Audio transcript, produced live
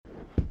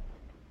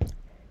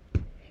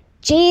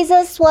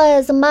Jesus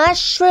was a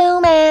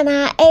mushroom and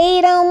I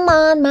ate him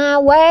on my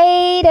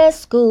way to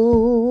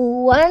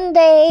school one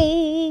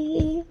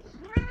day.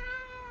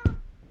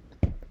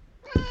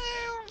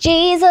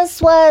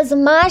 Jesus was a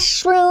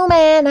mushroom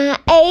and I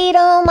ate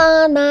him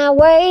on my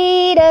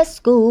way to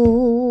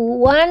school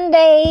one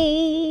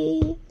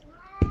day.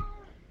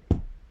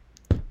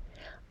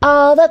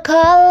 All the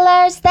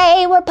colors,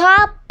 they were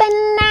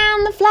popping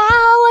and the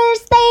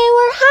flowers, they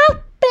were hopping.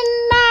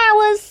 I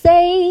was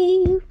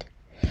saved.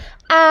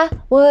 I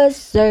was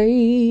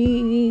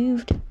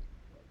saved.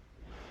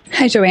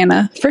 Hi,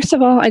 Joanna. First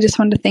of all, I just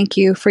wanted to thank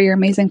you for your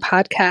amazing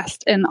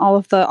podcast and all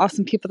of the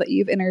awesome people that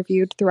you've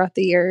interviewed throughout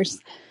the years.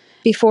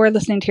 Before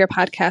listening to your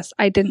podcast,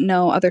 I didn't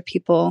know other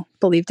people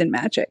believed in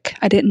magic.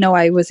 I didn't know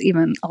I was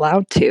even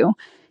allowed to,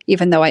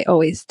 even though I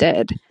always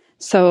did.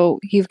 So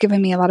you've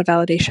given me a lot of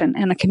validation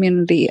and a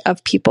community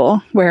of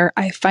people where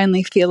I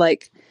finally feel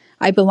like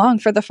I belong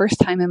for the first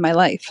time in my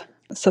life.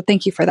 So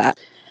thank you for that.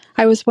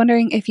 I was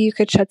wondering if you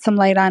could shed some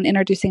light on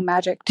introducing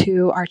magic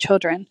to our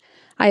children.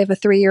 I have a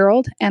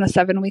 3-year-old and a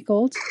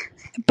 7-week-old,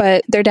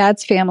 but their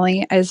dad's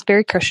family is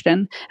very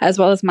Christian, as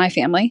well as my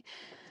family.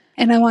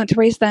 And I want to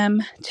raise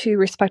them to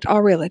respect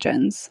all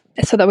religions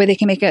so that way they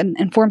can make an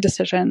informed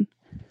decision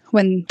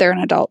when they're an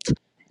adult.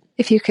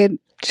 If you could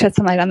shed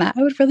some light on that,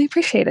 I would really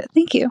appreciate it.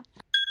 Thank you.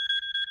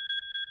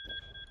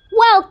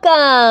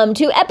 Welcome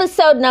to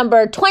episode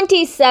number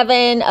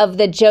 27 of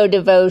the Joe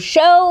DeVoe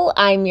Show.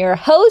 I'm your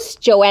host,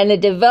 Joanna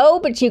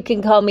DeVoe, but you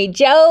can call me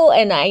Joe,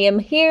 and I am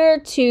here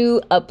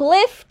to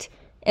uplift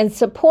and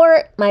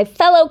support my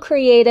fellow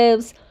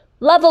creatives,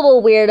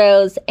 lovable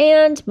weirdos,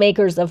 and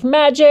makers of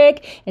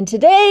magic. And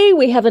today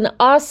we have an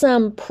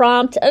awesome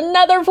prompt,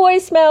 another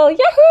voicemail,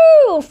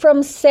 yahoo,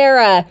 from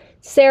Sarah.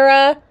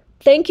 Sarah,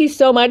 thank you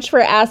so much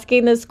for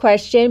asking this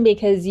question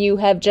because you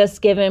have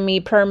just given me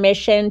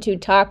permission to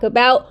talk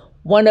about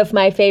one of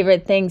my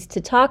favorite things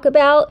to talk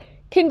about.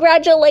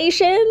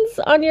 Congratulations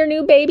on your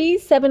new baby,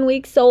 7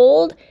 weeks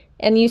old.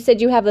 And you said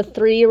you have a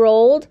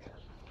 3-year-old.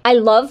 I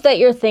love that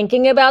you're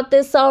thinking about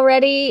this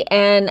already,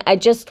 and I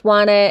just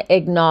want to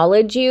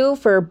acknowledge you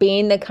for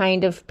being the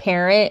kind of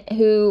parent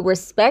who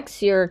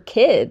respects your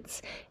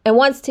kids and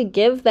wants to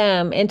give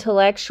them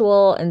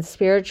intellectual and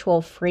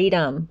spiritual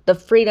freedom, the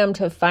freedom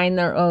to find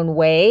their own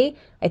way.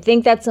 I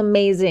think that's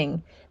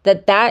amazing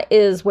that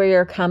is where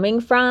you're coming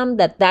from,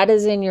 that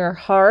is in your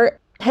heart,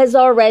 has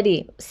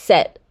already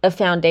set a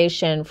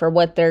foundation for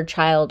what their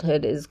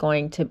childhood is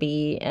going to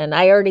be. And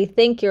I already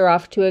think you're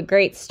off to a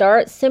great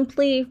start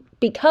simply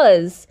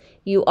because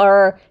you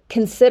are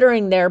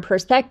considering their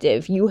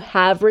perspective. You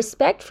have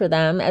respect for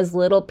them as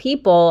little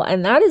people,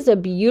 and that is a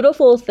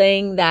beautiful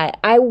thing that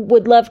I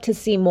would love to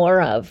see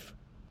more of.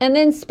 And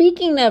then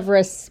speaking of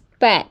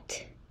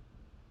respect,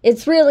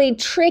 it's really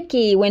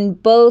tricky when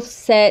both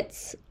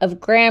sets of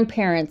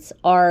grandparents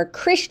are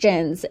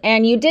Christians,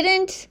 and you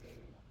didn't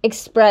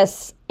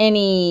express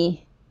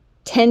any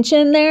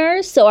tension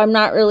there, so I'm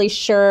not really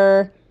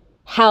sure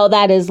how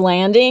that is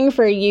landing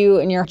for you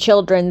and your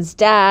children's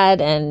dad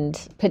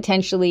and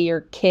potentially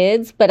your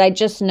kids. But I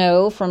just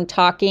know from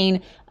talking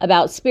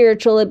about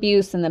spiritual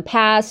abuse in the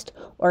past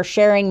or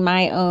sharing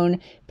my own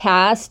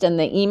past and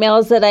the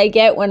emails that I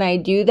get when I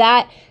do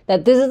that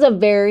this is a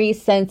very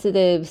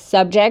sensitive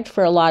subject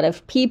for a lot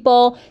of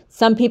people.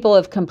 Some people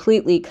have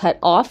completely cut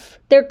off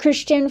their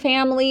Christian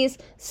families,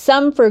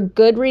 some for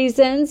good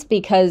reasons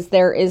because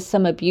there is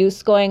some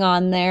abuse going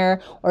on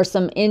there or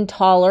some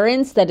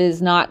intolerance that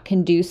is not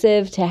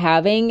conducive to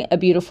having a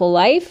beautiful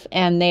life,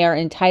 and they are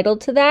entitled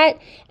to that.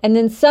 And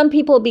then some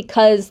people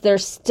because they're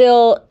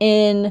still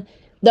in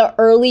the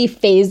early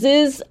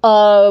phases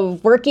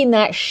of working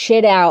that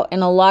shit out,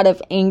 and a lot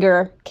of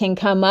anger can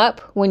come up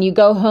when you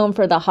go home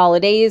for the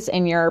holidays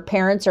and your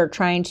parents are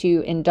trying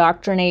to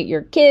indoctrinate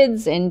your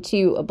kids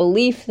into a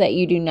belief that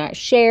you do not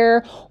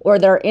share, or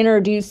they're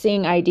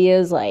introducing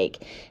ideas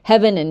like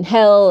heaven and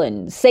hell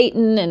and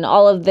Satan and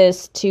all of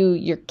this to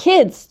your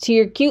kids, to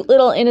your cute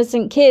little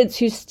innocent kids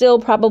who still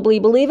probably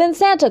believe in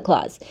Santa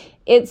Claus.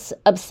 It's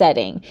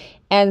upsetting.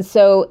 And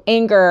so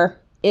anger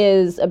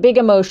is a big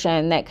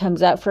emotion that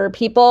comes up for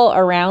people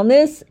around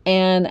this.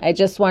 And I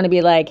just want to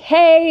be like,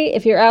 hey,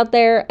 if you're out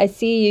there, I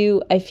see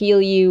you, I feel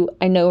you,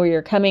 I know where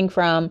you're coming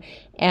from.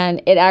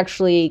 And it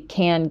actually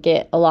can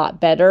get a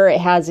lot better.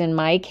 It has in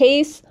my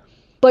case,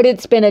 but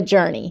it's been a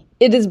journey.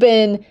 It has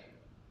been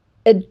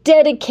a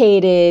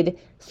dedicated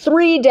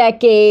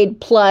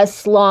 3-decade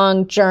plus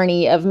long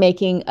journey of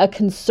making a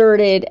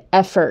concerted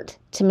effort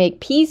to make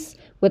peace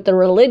with the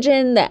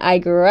religion that I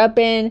grew up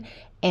in,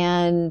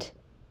 and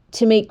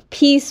to make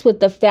peace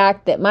with the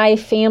fact that my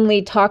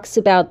family talks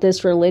about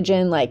this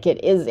religion like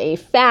it is a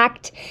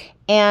fact,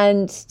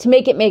 and to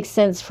make it make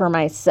sense for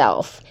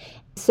myself.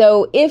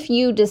 So if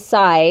you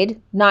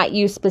decide, not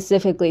you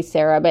specifically,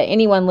 Sarah, but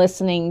anyone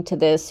listening to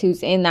this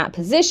who's in that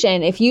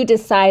position, if you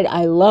decide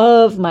I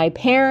love my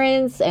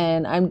parents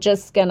and I'm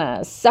just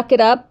gonna suck it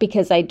up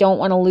because I don't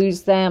want to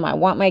lose them, I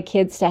want my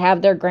kids to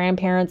have their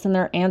grandparents and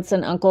their aunts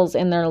and uncles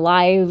in their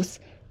lives,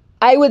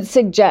 I would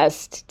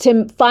suggest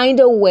to find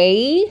a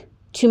way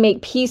to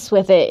make peace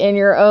with it in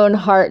your own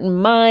heart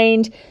and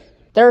mind.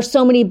 There are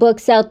so many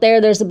books out there.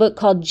 There's a book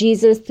called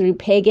Jesus Through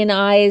Pagan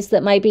Eyes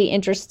that might be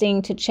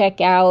interesting to check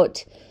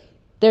out.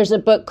 There's a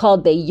book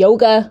called The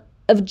Yoga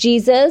of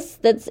Jesus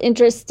that's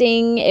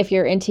interesting if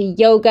you're into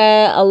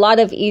yoga. A lot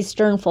of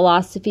Eastern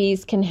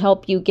philosophies can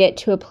help you get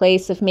to a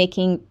place of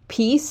making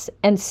peace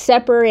and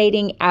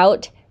separating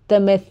out the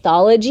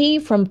mythology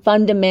from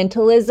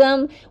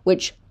fundamentalism,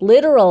 which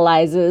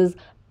literalizes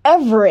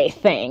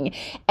everything.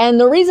 And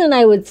the reason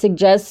I would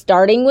suggest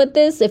starting with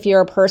this, if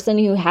you're a person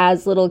who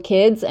has little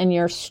kids and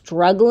you're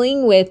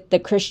struggling with the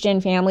Christian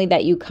family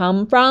that you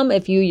come from,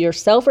 if you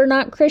yourself are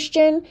not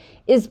Christian,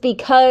 is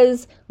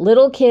because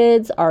little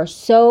kids are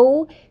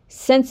so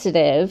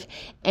sensitive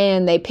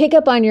and they pick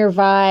up on your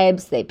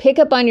vibes, they pick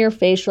up on your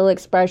facial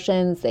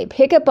expressions, they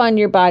pick up on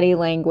your body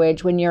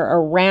language when you're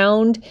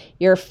around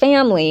your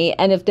family.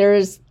 And if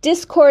there's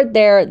discord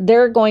there,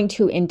 they're going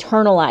to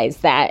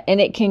internalize that,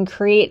 and it can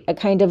create a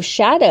kind of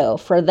shadow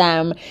for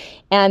them.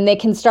 And they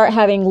can start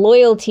having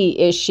loyalty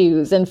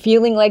issues and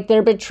feeling like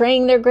they're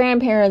betraying their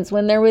grandparents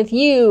when they're with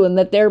you, and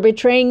that they're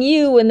betraying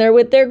you when they're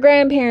with their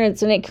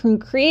grandparents. And it can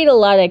create a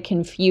lot of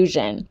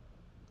confusion.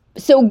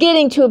 So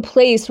getting to a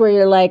place where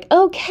you're like,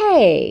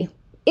 okay,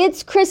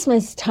 it's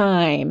Christmas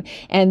time,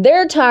 and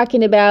they're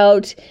talking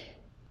about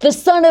the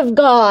Son of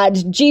God,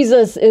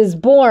 Jesus is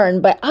born,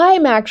 but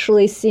I'm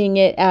actually seeing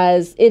it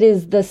as it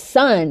is the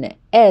Sun,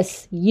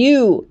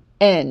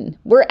 S-U-N.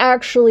 We're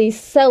actually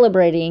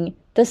celebrating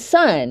the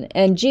sun,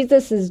 and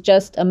Jesus is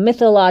just a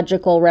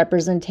mythological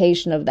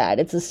representation of that.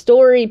 It's a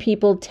story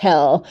people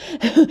tell.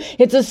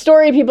 It's a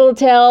story people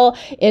tell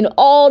in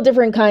all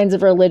different kinds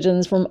of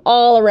religions from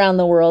all around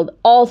the world,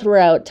 all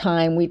throughout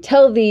time. We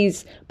tell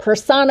these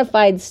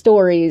personified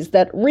stories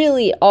that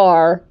really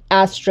are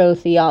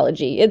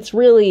astrotheology. It's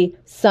really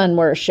sun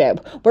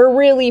worship. We're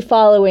really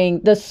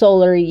following the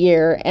solar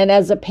year, and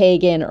as a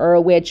pagan or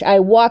a witch, I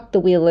walk the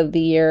wheel of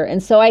the year,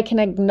 and so I can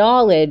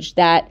acknowledge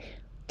that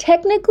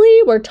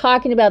technically, we're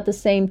talking about the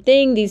same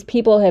thing. These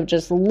people have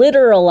just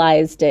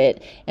literalized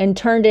it and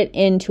turned it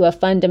into a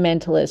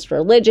fundamentalist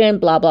religion,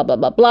 blah, blah, blah,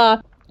 blah,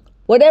 blah.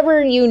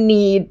 Whatever you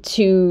need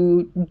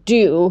to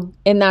do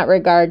in that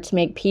regard to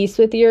make peace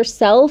with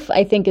yourself,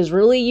 I think is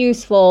really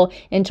useful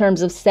in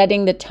terms of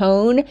setting the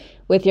tone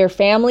with your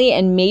family,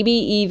 and maybe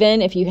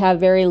even if you have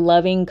very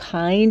loving,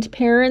 kind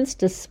parents,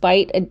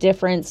 despite a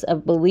difference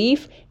of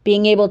belief,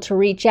 being able to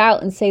reach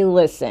out and say,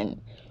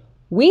 listen,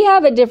 we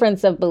have a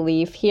difference of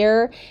belief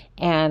here,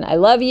 and I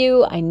love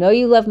you. I know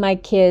you love my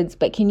kids,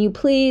 but can you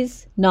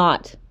please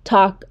not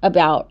talk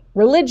about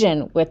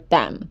religion with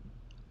them?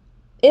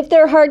 If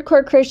they're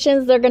hardcore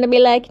Christians, they're going to be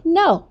like,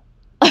 no,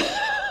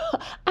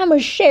 I'm going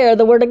to share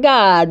the word of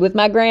God with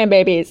my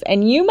grandbabies.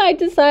 And you might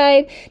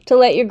decide to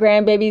let your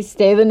grandbabies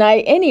stay the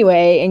night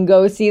anyway and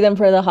go see them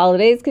for the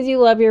holidays because you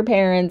love your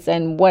parents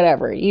and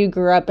whatever. You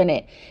grew up in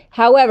it.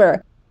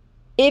 However,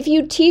 if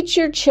you teach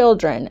your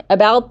children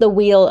about the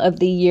wheel of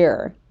the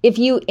year, if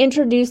you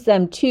introduce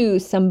them to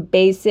some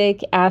basic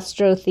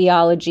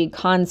astrotheology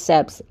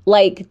concepts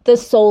like the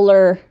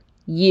solar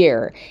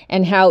year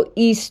and how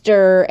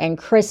Easter and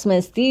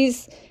Christmas,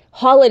 these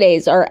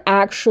holidays are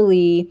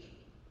actually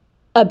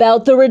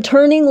about the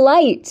returning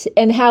light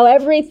and how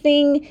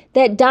everything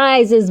that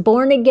dies is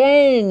born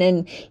again.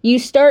 And you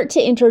start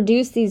to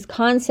introduce these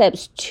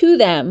concepts to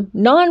them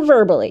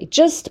non-verbally,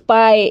 just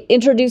by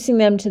introducing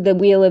them to the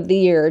wheel of the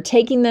year,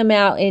 taking them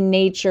out in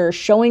nature,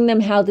 showing them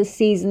how the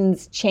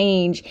seasons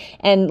change,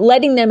 and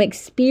letting them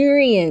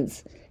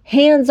experience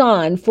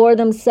hands-on for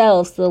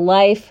themselves the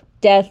life,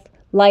 death,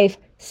 life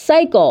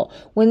cycle.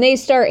 When they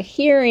start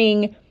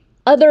hearing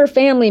other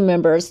family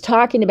members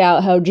talking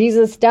about how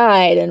Jesus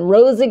died and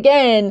rose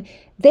again,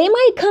 they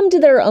might come to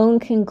their own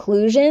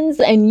conclusions,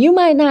 and you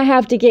might not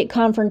have to get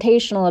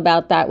confrontational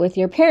about that with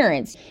your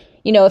parents.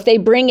 You know, if they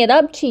bring it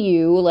up to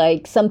you,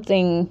 like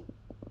something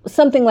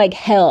like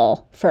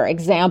hell, for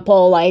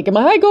example, like, am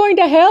I going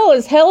to hell?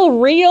 Is hell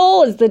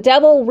real? Is the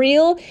devil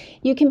real?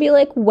 You can be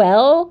like,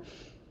 well,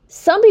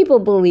 some people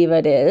believe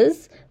it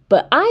is,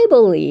 but I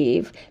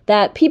believe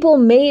that people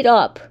made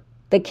up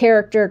the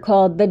character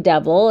called the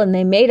devil, and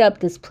they made up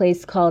this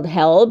place called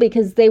hell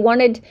because they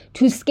wanted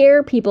to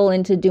scare people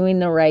into doing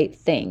the right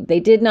thing. They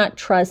did not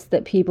trust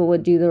that people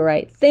would do the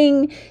right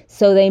thing,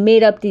 so they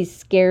made up these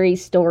scary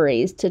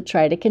stories to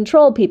try to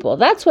control people.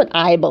 That's what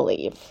I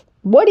believe.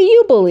 What do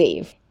you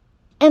believe?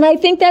 And I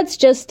think that's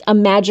just a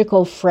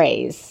magical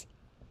phrase.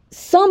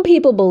 Some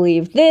people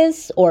believe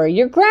this, or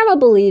your grandma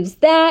believes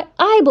that.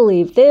 I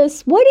believe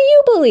this. What do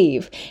you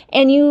believe?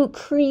 And you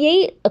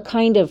create a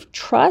kind of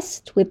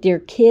trust with your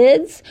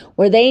kids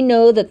where they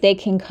know that they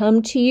can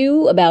come to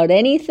you about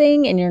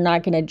anything and you're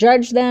not going to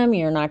judge them.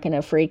 You're not going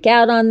to freak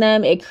out on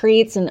them. It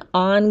creates an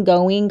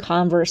ongoing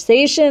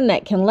conversation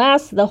that can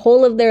last the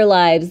whole of their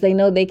lives. They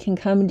know they can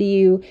come to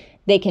you.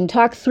 They can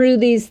talk through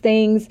these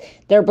things.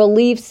 Their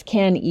beliefs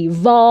can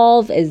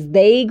evolve as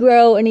they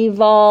grow and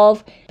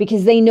evolve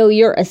because they know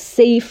you're a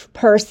safe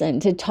person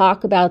to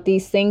talk about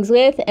these things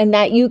with, and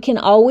that you can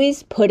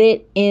always put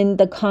it in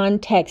the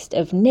context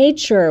of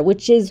nature,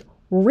 which is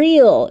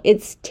real.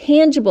 It's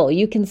tangible.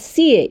 You can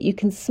see it. You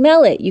can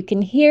smell it. You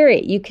can hear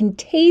it. You can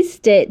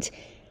taste it.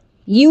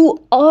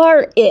 You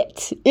are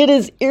it. It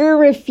is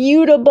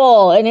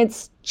irrefutable, and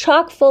it's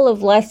chock full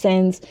of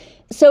lessons.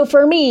 So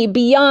for me,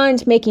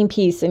 beyond making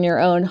peace in your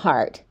own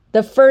heart,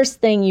 the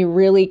first thing you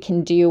really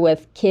can do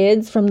with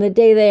kids from the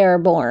day they are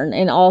born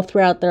and all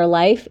throughout their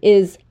life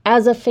is,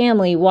 as a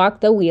family,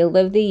 walk the wheel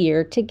of the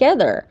year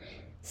together.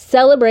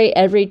 Celebrate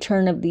every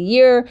turn of the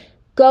year.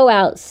 Go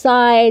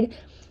outside.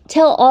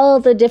 Tell all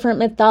the different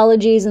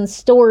mythologies and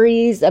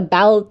stories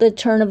about the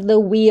turn of the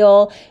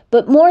wheel.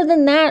 But more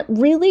than that,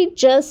 really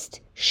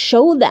just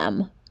show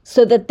them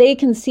so that they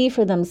can see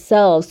for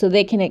themselves, so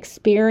they can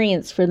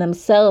experience for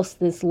themselves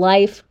this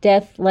life,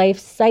 death, life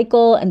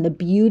cycle and the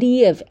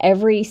beauty of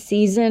every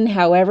season,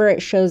 however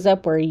it shows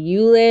up where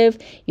you live.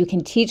 You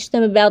can teach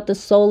them about the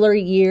solar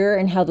year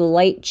and how the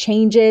light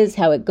changes,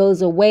 how it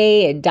goes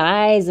away, it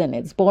dies, and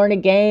it's born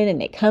again,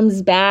 and it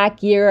comes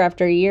back year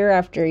after year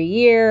after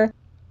year.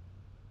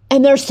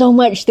 And there's so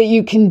much that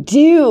you can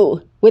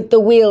do with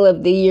the wheel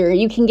of the year.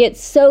 You can get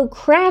so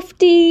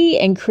crafty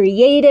and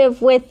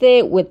creative with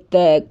it, with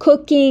the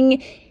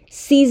cooking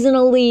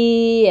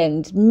seasonally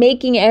and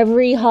making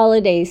every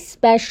holiday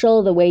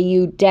special, the way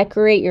you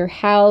decorate your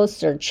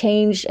house or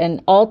change an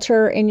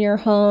altar in your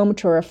home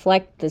to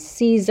reflect the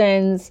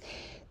seasons,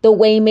 the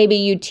way maybe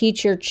you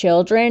teach your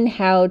children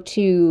how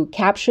to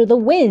capture the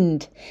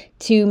wind,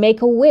 to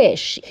make a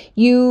wish.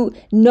 You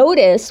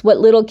notice what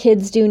little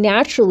kids do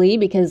naturally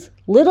because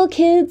little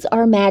kids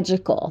are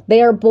magical.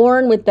 They are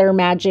born with their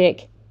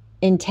magic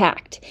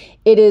intact.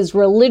 It is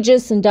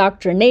religious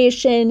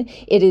indoctrination.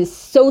 It is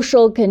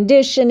social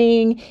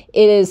conditioning.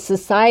 It is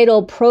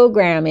societal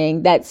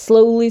programming that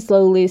slowly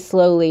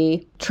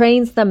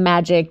trains the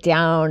magic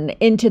down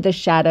into the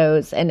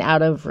shadows and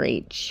out of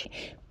reach.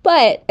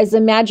 But as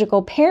a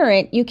magical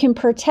parent, you can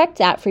protect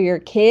that for your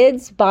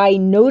kids by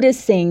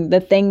noticing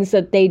the things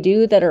that they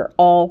do that are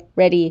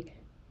already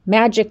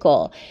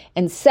magical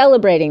and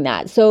celebrating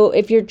that. So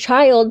if your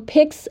child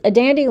picks a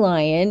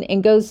dandelion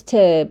and goes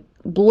to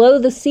blow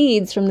the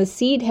seeds from the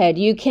seed head,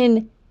 you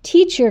can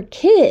teach your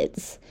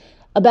kids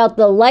about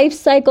the life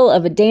cycle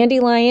of a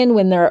dandelion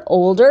when they're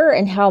older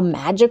and how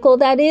magical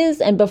that is.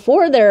 And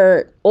before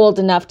they're old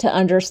enough to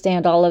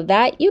understand all of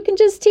that, you can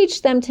just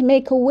teach them to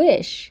make a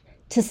wish,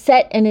 to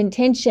set an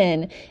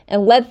intention,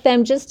 and let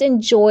them just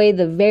enjoy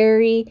the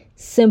very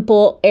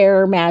simple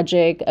air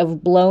magic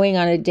of blowing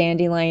on a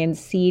dandelion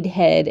seed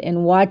head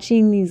and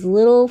watching these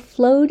little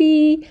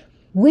floaty,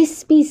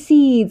 wispy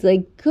seeds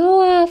like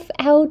go off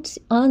out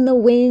on the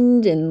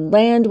wind and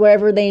land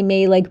wherever they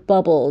may, like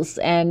bubbles,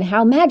 and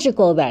how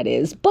magical that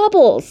is.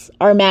 Bubbles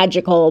are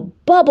magical.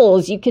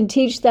 Bubbles, you can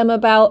teach them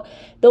about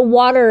the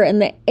water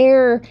and the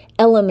air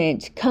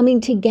element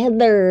coming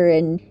together,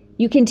 and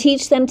you can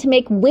teach them to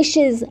make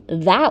wishes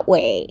that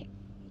way.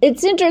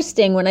 It's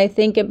interesting when I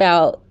think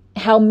about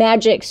how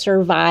magic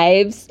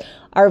survives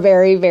our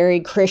very, very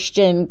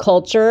Christian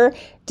culture,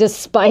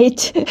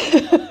 despite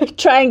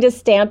trying to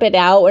stamp it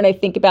out. When I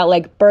think about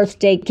like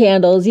birthday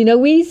candles,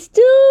 we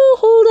still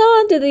hold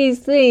on to these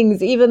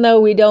things, even though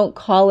we don't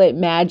call it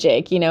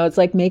magic. It's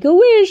like make a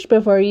wish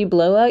before you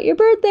blow out your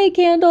birthday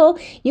candle.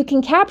 You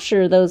can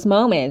capture those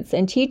moments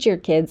and teach your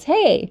kids,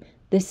 hey,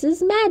 this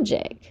is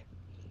magic.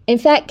 In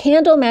fact,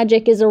 candle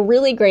magic is a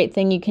really great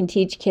thing you can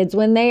teach kids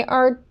when they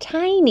are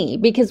tiny,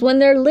 because when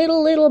they're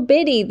little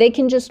bitty, they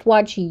can just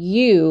watch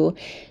you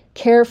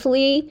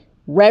carefully,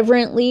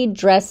 reverently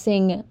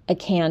dressing a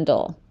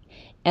candle.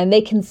 And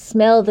they can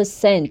smell the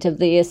scent of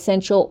the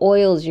essential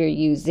oils you're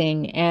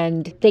using,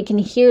 and they can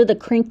hear the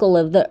crinkle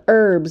of the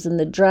herbs and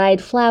the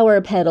dried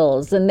flower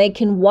petals, and they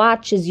can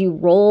watch as you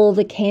roll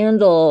the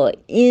candle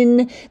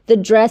in the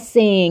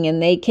dressing,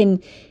 and they can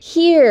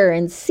hear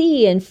and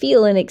see and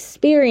feel and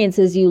experience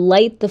as you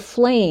light the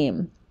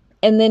flame.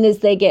 And then as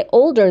they get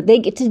older, they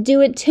get to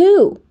do it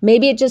too.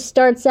 Maybe it just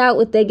starts out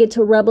with they get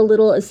to rub a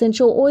little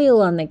essential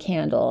oil on the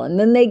candle, and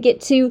then they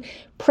get to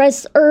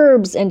press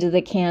herbs into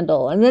the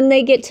candle, and then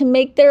they get to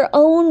make their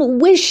own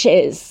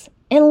wishes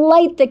and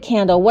light the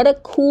candle. What a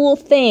cool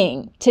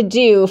thing to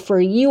do for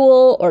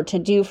Yule or to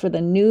do for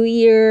the new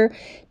year,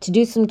 to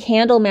do some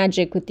candle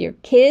magic with your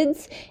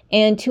kids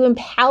and to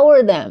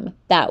empower them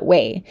that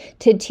way,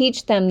 to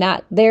teach them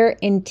that their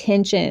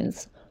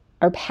intentions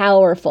are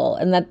powerful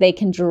and that they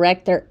can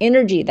direct their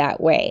energy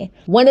that way.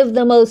 One of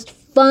the most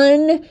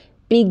fun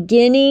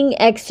beginning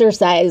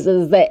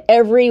exercises that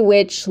every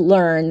witch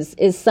learns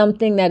is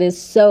something that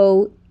is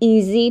so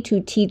easy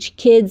to teach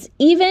kids,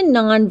 even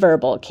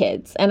nonverbal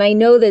kids. And I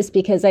know this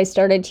because I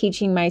started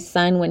teaching my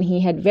son when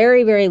he had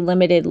very, very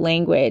limited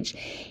language.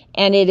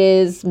 And it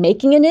is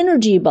making an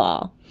energy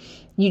ball.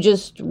 You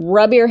just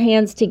rub your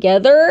hands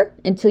together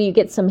until you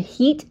get some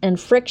heat and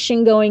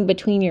friction going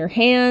between your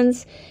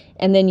hands.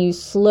 And then you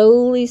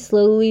slowly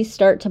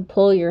start to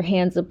pull your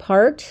hands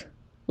apart,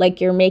 like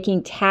you're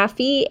making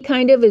taffy,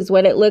 kind of is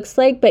what it looks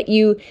like. But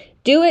you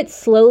do it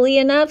slowly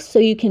enough so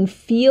you can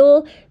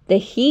feel the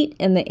heat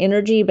and the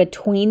energy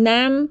between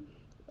them.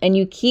 And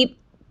you keep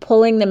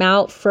pulling them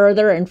out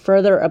further and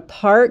further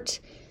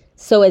apart,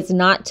 so as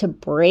not to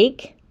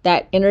break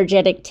that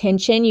energetic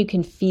tension you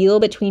can feel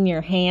between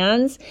your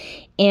hands,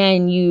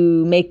 and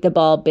you make the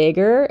ball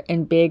bigger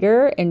and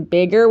bigger and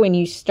bigger. When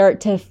you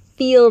start to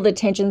feel the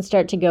tension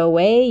start to go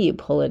away, you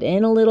pull it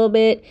in a little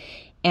bit.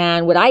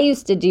 And what I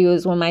used to do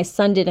is when my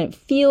son didn't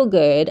feel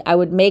good, I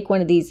would make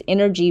one of these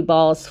energy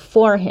balls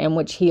for him,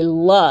 which he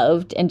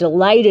loved and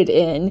delighted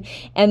in.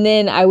 And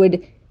then I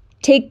would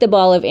take the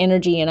ball of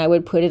energy and I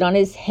would put it on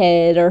his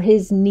head or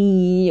his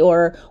knee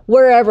or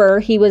wherever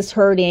he was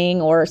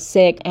hurting or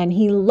sick, and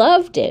he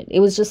loved it. It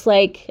was just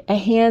like a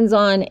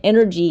hands-on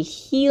energy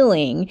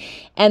healing.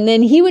 And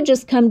then he would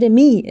just come to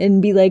me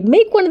and be like,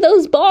 make one of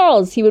those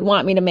balls. He would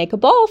want me to make a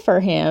ball for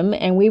him,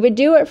 and we would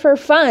do it for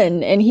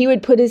fun. And he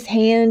would put his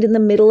hand in the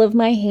middle of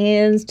my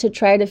hands to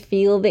try to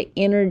feel the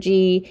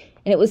energy.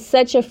 And it was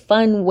such a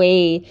fun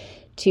way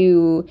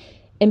to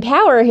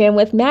empower him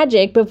with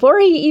magic before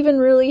he even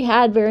really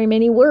had very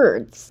many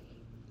words.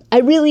 I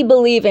really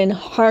believe in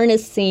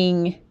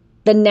harnessing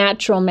the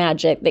natural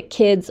magic that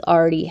kids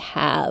already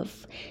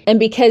have. And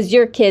because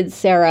your kids,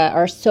 Sarah,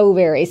 are so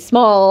very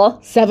small,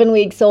 7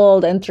 weeks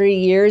old and 3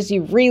 years,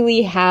 you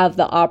really have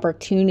the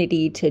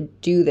opportunity to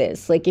do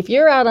this. Like if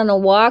you're out on a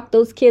walk,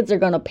 those kids are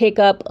going to pick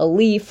up a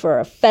leaf or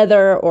a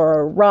feather or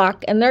a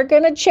rock, and they're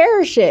going to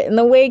cherish it in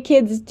the way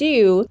kids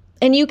do.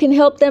 And you can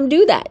help them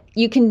do that.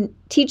 You can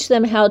teach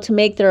them how to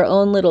make their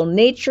own little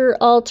nature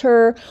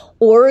altar,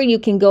 or you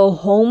can go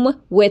home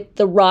with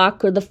the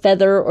rock or the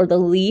feather or the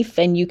leaf,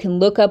 and you can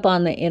look up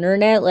on the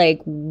internet,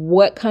 like,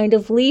 what kind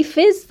of leaf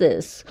is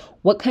this?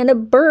 What kind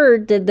of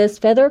bird did this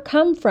feather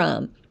come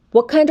from?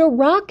 What kind of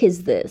rock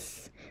is this?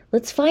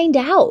 Let's find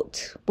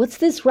out. What's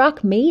this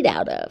rock made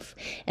out of?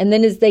 And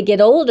then as they get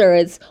older,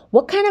 it's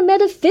what kind of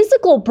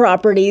metaphysical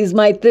properties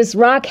might this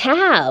rock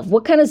have?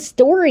 What kind of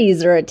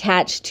stories are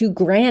attached to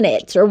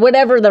granite or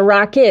whatever the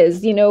rock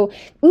is? You know,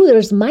 ooh,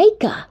 there's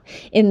mica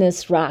in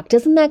this rock.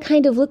 Doesn't that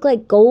kind of look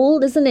like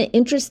gold? Isn't it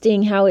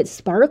interesting how it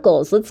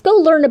sparkles? Let's go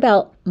learn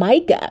about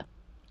mica.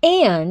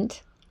 And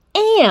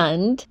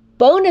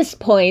bonus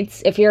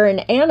points if you're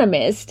an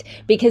animist,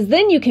 because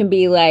then you can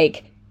be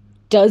like,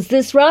 does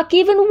this rock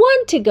even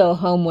want to go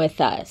home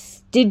with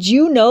us? Did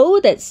you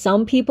know that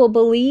some people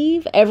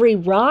believe every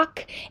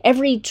rock,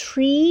 every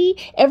tree,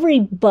 every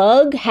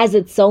bug has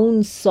its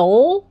own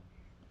soul?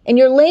 And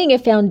you're laying a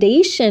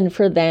foundation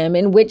for them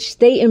in which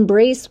they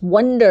embrace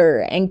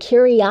wonder and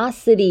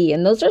curiosity.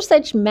 And those are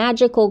such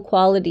magical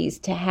qualities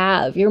to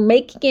have. You're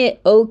making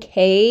it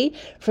okay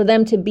for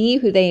them to be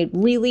who they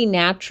really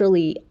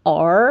naturally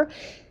are.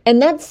 And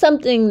that's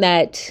something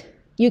that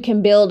you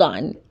can build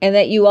on, and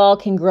that you all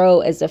can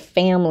grow as a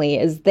family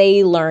as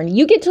they learn.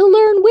 You get to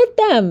learn with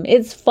them.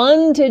 It's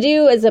fun to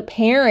do as a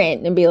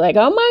parent and be like,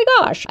 oh my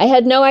gosh, I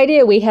had no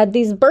idea we had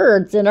these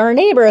birds in our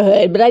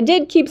neighborhood, but I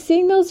did keep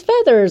seeing those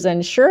feathers,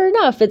 and sure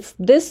enough, it's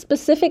this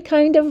specific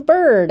kind of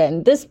bird,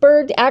 and this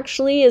bird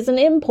actually is an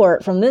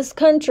import from this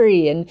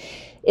country, and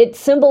it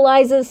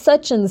symbolizes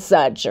such and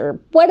such, or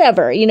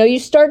whatever. You know, you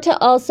start to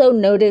also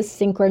notice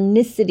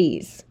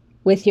synchronicities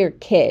with your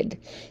kid.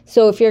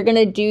 So if you're going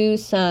to do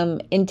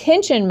some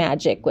intention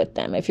magic with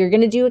them, if you're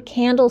going to do a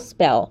candle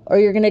spell, or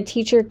you're going to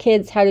teach your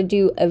kids how to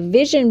do a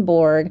vision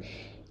board,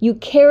 you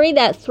carry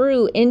that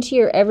through into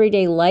your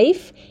everyday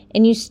life,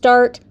 and you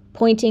start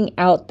pointing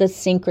out the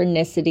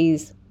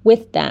synchronicities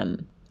with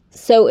them.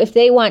 So if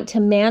they want to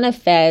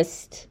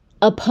manifest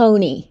a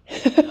pony,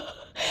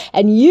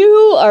 and you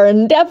are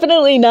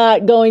definitely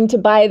not going to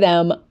buy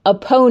them a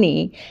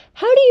pony,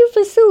 how do you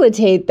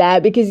facilitate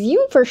that? Because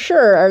you for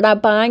sure are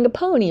not buying a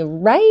pony,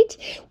 right?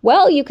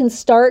 Well, you can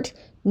start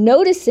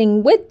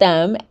noticing with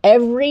them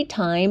every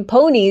time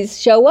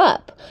ponies show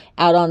up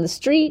out on the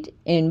street,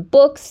 in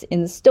books,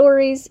 in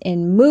stories,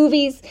 in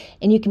movies,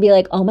 and you can be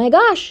like, oh my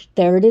gosh,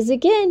 there it is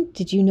again.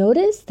 Did you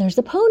notice? There's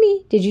a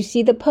pony. Did you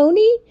see the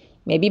pony?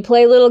 Maybe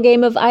play a little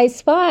game of I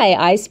Spy.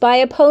 I spy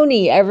a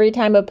pony every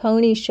time a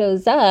pony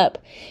shows up.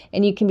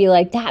 And you can be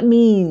like, that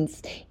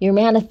means your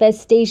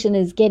manifestation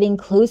is getting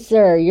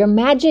closer. Your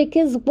magic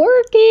is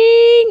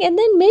working. And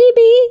then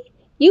maybe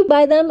you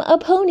buy them a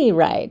pony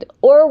ride,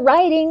 or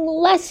riding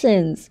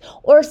lessons,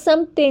 or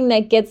something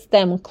that gets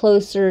them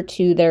closer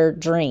to their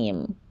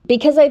dream.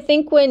 Because I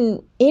think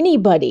when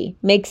anybody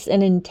makes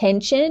an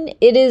intention,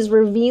 it is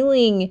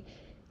revealing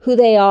who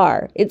they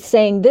are. It's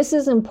saying, this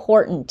is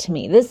important to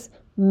me. This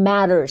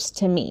matters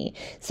to me.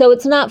 So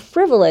it's not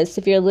frivolous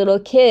if your little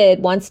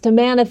kid wants to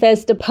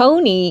manifest a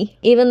pony,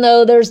 even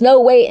though there's no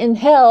way in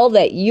hell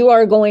that you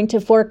are going to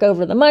fork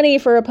over the money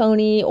for a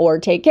pony, or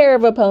take care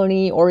of a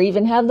pony, or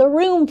even have the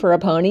room for a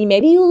pony.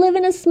 Maybe you live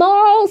in a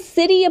small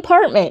city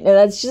apartment, and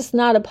that's just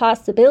not a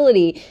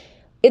possibility.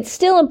 It's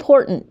still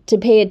important to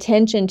pay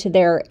attention to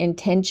their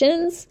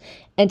intentions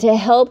and to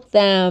help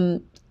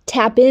them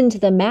tap into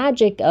the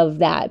magic of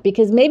that,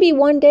 because maybe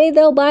one day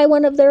they'll buy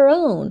one of their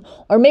own,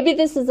 or maybe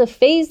this is a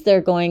phase they're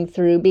going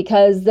through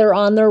because they're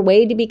on their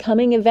way to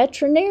becoming a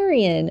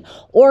veterinarian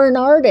or an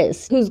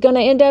artist who's going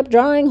to end up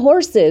drawing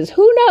horses.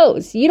 Who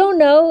knows? You don't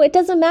know. It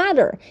doesn't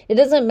matter. It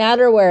doesn't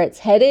matter where it's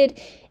headed.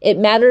 It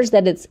matters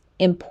that it's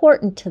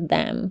important to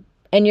them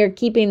and you're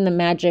keeping the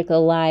magic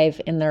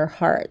alive in their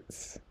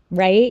hearts,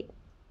 right?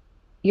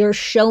 You're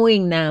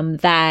showing them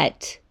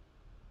that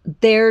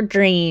their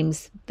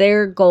dreams,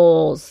 their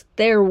goals,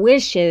 their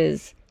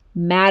wishes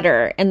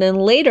matter. And then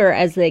later,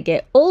 as they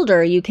get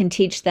older, you can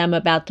teach them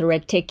about the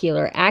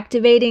reticular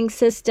activating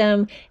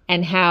system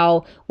and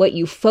how what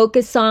you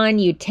focus on,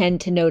 you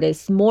tend to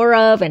notice more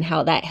of, and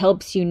how that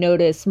helps you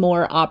notice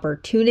more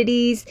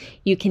opportunities.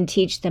 You can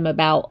teach them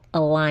about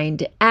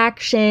aligned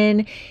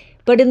action.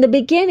 But in the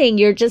beginning,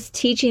 you're just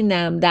teaching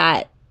them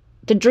that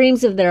the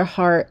dreams of their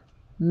heart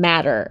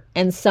matter,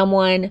 and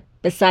someone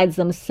besides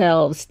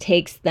themselves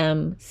takes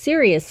them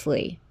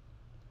seriously.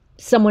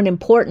 Someone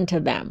important to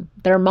them,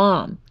 their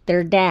mom,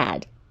 their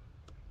dad.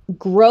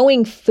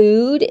 Growing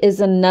food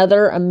is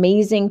another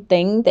amazing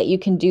thing that you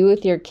can do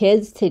with your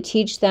kids to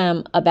teach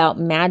them about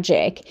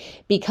magic,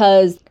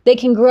 because they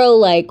can grow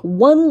like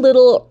one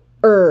little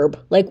herb,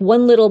 like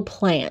one little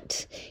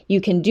plant. You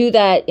can do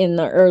that in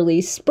the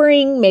early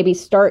spring, maybe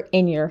start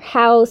in your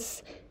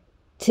house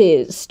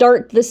to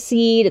start the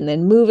seed and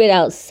then move it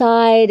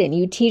outside, and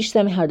you teach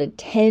them how to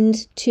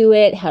tend to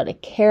it, how to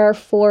care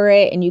for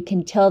it, and you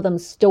can tell them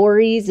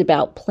stories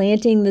about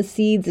planting the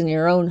seeds in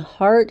your own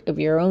heart of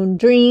your own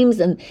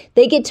dreams, and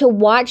they get to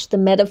watch the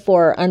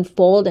metaphor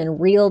unfold in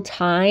real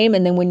time.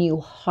 And then when you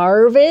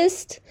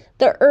harvest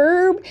the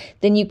herb,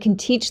 then you can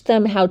teach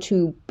them how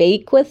to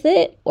bake with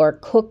it or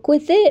cook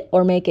with it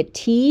or make a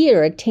tea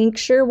or a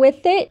tincture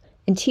with it,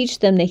 and teach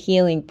them the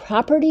healing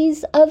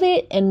properties of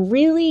it, and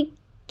really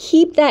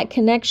keep that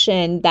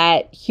connection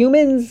that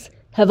humans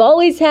have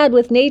always had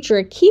with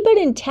nature, keep it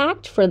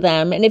intact for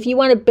them. And if you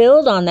want to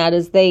build on that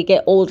as they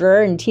get older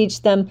and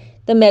teach them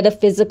the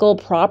metaphysical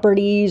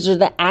properties or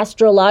the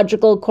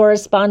astrological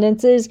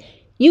correspondences,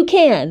 you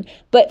can.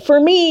 But for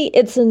me,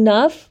 it's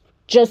enough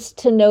just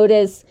to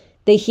notice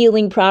the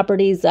healing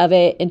properties of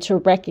it and to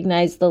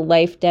recognize the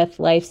life-death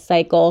life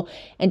cycle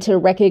and to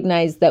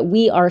recognize that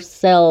we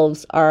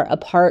ourselves are a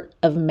part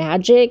of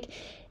magic.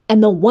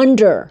 And the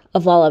wonder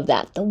of all of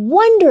that, the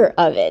wonder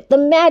of it, the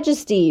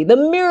majesty, the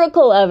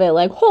miracle of it,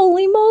 like,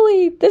 holy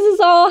moly, this is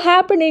all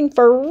happening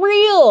for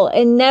real,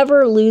 and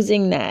never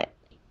losing that.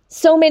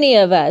 So many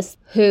of us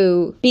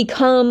who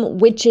become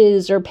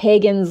witches or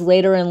pagans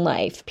later in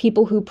life,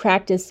 people who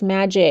practice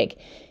magic,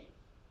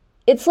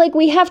 it's like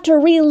we have to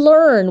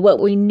relearn what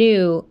we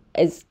knew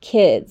as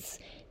kids.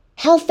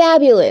 How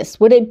fabulous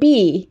would it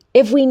be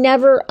if we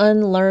never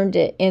unlearned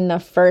it in the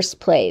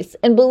first place?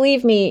 And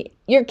believe me,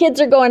 your kids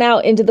are going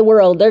out into the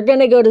world. They're going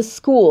to go to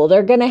school.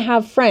 They're going to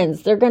have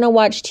friends. They're going to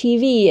watch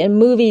TV and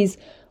movies.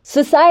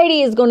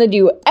 Society is going to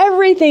do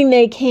everything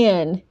they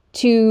can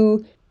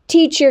to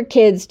teach your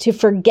kids to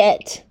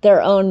forget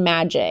their own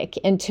magic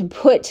and to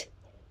put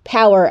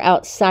power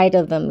outside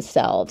of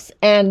themselves.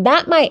 And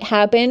that might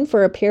happen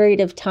for a period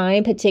of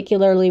time,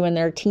 particularly when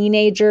they're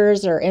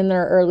teenagers or in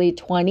their early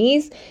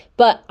 20s.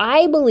 But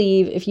I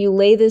believe if you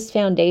lay this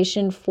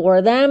foundation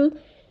for them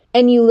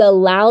and you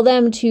allow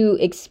them to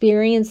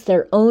experience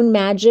their own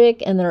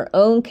magic and their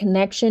own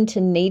connection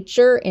to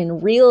nature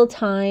in real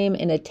time,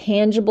 in a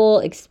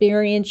tangible,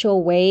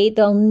 experiential way,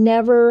 they'll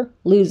never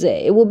lose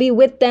it. It will be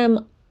with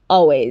them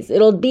always.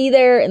 It'll be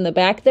there in the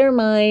back of their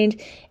mind.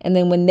 And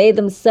then when they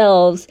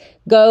themselves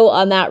go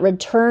on that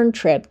return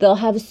trip, they'll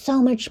have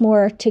so much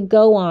more to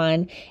go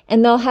on.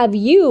 And they'll have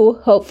you,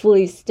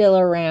 hopefully, still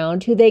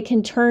around, who they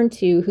can turn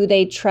to, who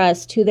they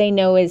trust, who they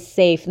know is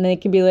safe. And they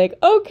can be like,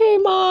 okay,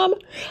 Mom,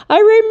 I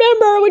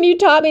remember when you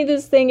taught me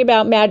this thing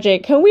about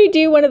magic. Can we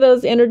do one of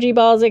those energy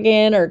balls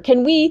again? Or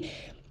can we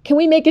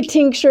make a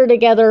tincture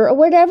together? Or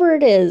whatever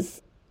it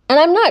is. And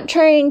I'm not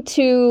trying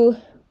to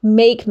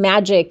make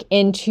magic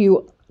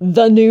into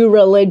the new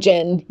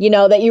religion,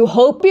 that you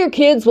hope your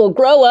kids will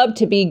grow up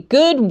to be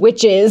good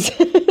witches.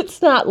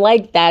 It's not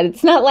like that.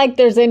 It's not like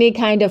there's any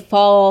kind of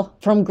fall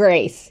from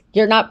grace.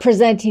 You're not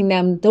presenting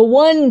them the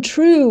one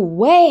true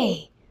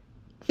way.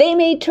 They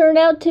may turn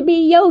out to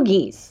be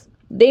yogis.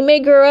 They may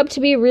grow up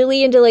to be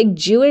really into like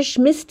Jewish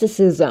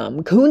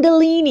mysticism,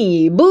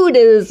 Kundalini,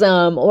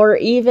 Buddhism, or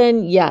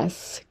even,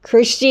 yes,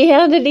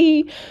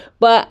 Christianity.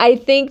 But I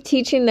think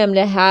teaching them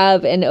to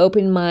have an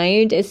open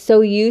mind is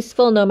so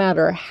useful no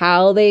matter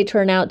how they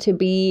turn out to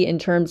be in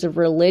terms of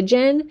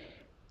religion,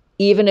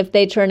 even if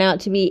they turn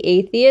out to be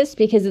atheists,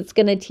 because it's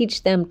going to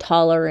teach them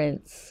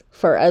tolerance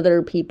for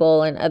other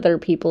people and other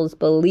people's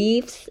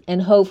beliefs.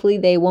 And hopefully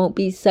they won't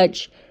be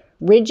such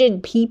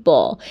rigid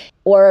people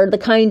or the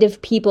kind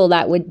of people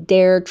that would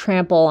dare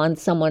trample on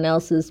someone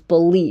else's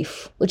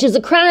belief, which is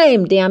a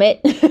crime, damn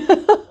it.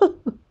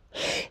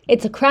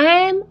 It's a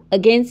crime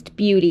against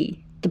beauty.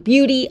 The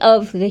beauty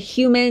of the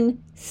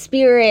human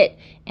spirit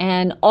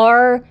and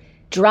our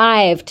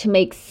drive to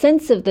make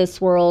sense of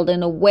this world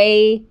in a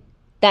way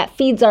that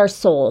feeds our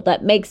soul,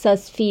 that makes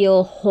us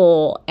feel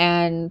whole.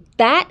 And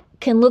that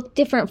can look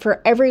different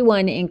for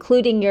everyone,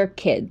 including your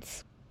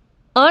kids.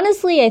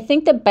 Honestly, I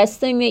think the best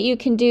thing that you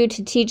can do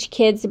to teach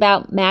kids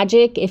about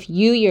magic, if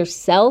you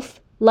yourself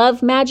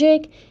love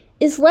magic,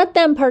 is let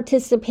them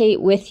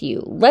participate with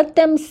you. Let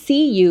them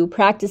see you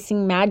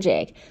practicing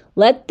magic.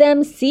 Let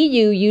them see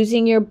you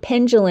using your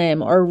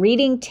pendulum or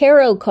reading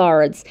tarot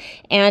cards.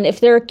 And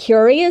if they're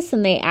curious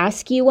and they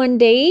ask you one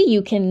day,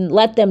 you can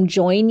let them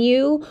join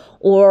you.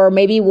 Or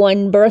maybe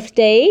one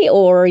birthday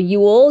or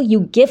Yule,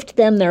 you gift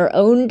them their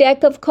own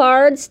deck of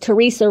cards.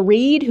 Teresa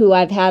Reed, who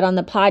I've had on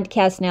the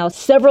podcast now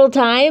several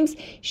times,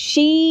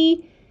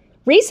 she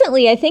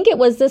recently, I think it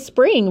was this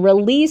spring,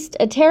 released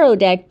a tarot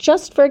deck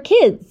just for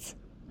kids.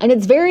 And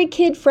it's very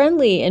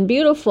kid-friendly and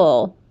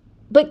beautiful.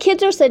 But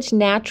kids are such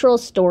natural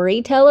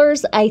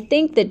storytellers. I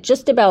think that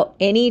just about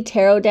any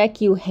tarot deck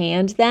you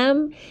hand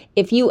them,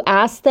 if you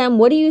ask them,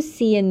 what do you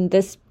see in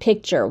this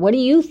picture? What do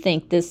you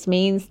think this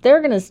means? They're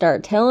going to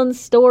start telling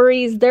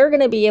stories. They're going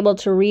to be able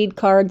to read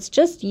cards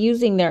just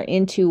using their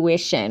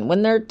intuition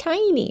when they're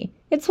tiny.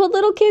 It's what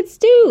little kids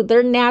do.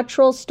 They're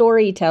natural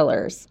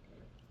storytellers.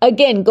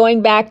 Again,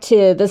 going back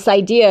to this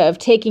idea of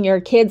taking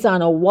your kids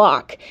on a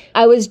walk,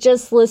 I was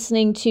just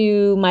listening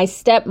to my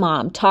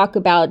stepmom talk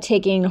about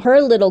taking her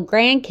little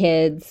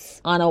grandkids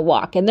on a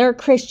walk. And they're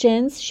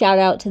Christians, shout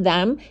out to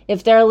them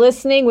if they're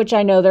listening, which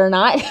I know they're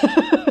not.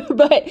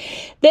 But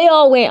they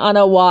all went on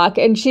a walk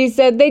and she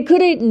said they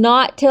couldn't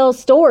not tell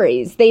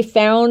stories. They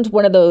found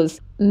one of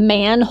those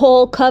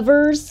manhole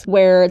covers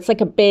where it's like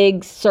a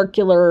big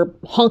circular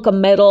hunk of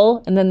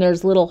metal and then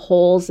there's little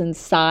holes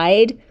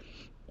inside.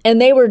 And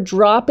they were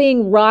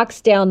dropping rocks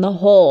down the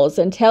holes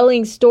and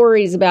telling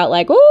stories about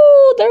like,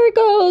 oh, there it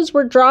goes.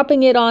 We're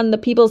dropping it on the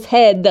people's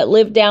head that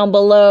live down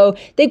below.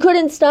 They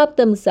couldn't stop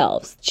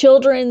themselves.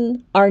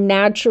 Children are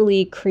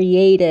naturally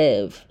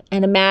creative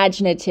and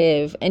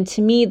imaginative. And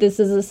to me, this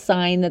is a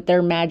sign that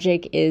their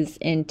magic is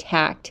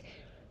intact.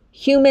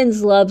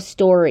 Humans love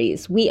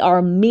stories. We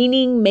are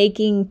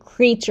meaning-making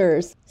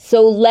creatures.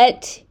 So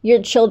let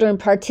your children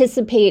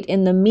participate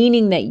in the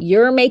meaning that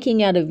you're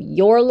making out of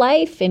your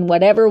life in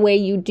whatever way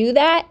you do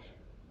that.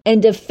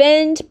 And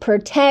defend,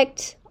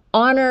 protect,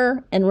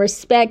 honor, and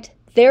respect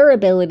their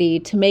ability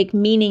to make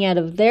meaning out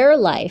of their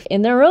life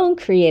in their own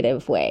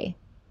creative way.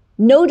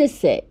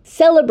 Notice it,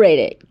 celebrate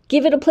it,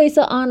 give it a place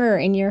of honor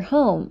in your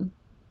home.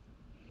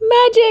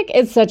 Magic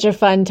is such a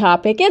fun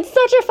topic. It's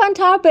such a fun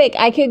topic.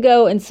 I could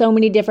go in so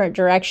many different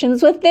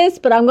directions with this,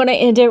 but I'm going to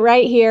end it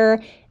right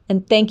here.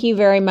 And thank you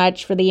very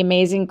much for the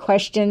amazing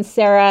questions,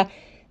 Sarah.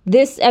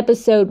 This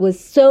episode was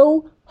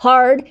so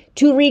hard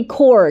to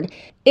record.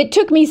 It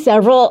took me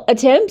several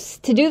attempts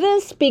to do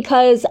this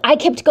because I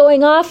kept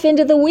going off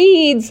into the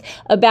weeds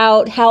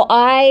about how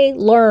I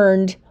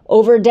learned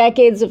over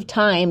decades of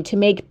time to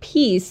make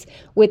peace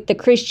with the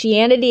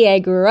Christianity I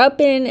grew up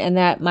in and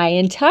that my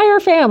entire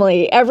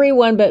family,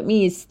 everyone but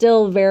me,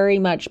 still very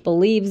much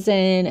believes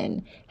in,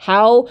 and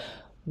how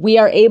we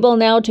are able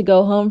now to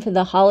go home for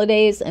the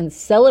holidays and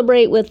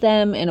celebrate with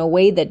them in a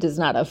way that does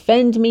not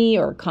offend me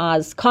or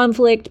cause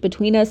conflict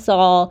between us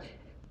all.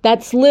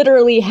 That's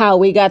literally how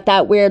we got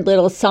that weird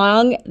little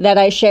song that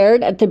I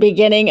shared at the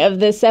beginning of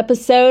this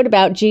episode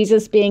about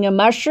Jesus being a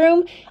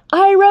mushroom.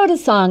 I wrote a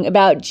song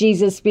about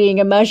Jesus being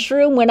a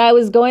mushroom when I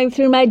was going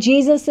through my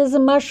Jesus is a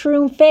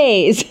mushroom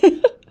phase.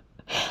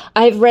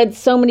 I've read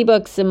so many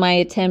books in my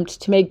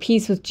attempt to make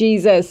peace with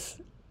Jesus.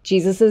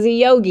 Jesus as a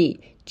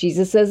yogi,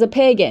 Jesus as a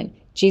pagan,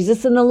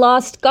 Jesus and the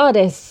lost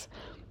goddess.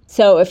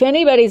 So if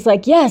anybody's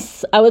like,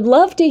 yes, I would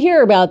love to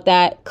hear about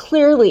that,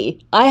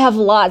 clearly I have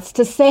lots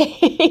to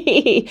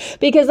say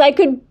because I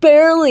could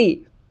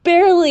barely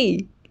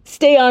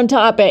stay on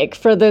topic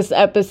for this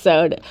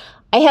episode.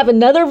 I have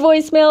another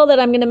voicemail that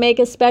I'm going to make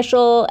a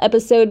special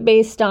episode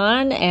based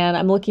on, and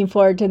I'm looking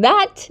forward to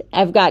that.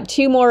 I've got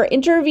 2 more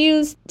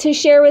interviews to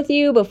share with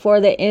you before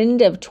the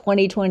end of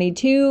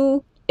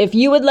 2022. If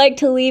you would like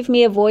to leave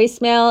me a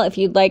voicemail, if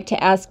you'd like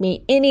to ask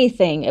me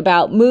anything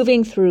about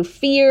moving through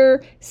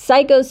fear,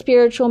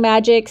 psycho-spiritual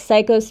magic,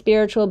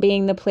 psycho-spiritual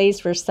being the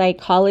place where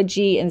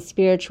psychology and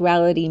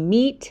spirituality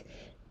meet,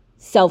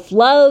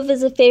 self-love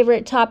is a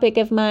favorite topic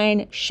of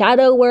mine,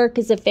 shadow work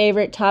is a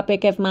favorite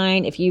topic of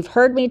mine. If you've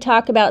heard me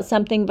talk about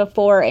something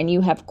before and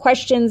you have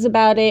questions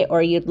about it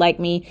or you'd like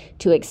me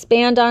to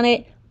expand on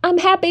it, I'm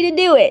happy to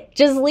do it.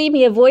 Just leave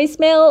me a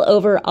voicemail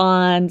over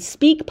on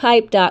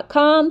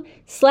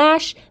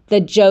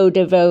speakpipe.com/The Joe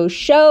DeVoe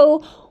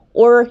Show,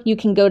 or you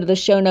can go to the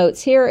show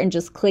notes here and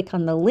just click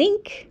on the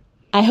link.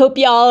 I hope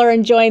y'all are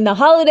enjoying the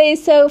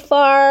holidays so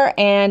far,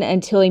 and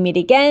until we meet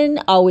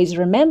again, always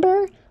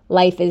remember,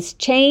 life is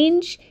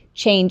change,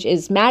 change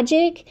is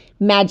magic,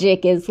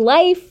 magic is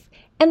life,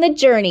 and the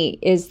journey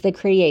is the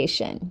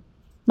creation.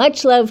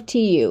 Much love to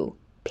you.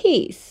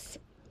 Peace.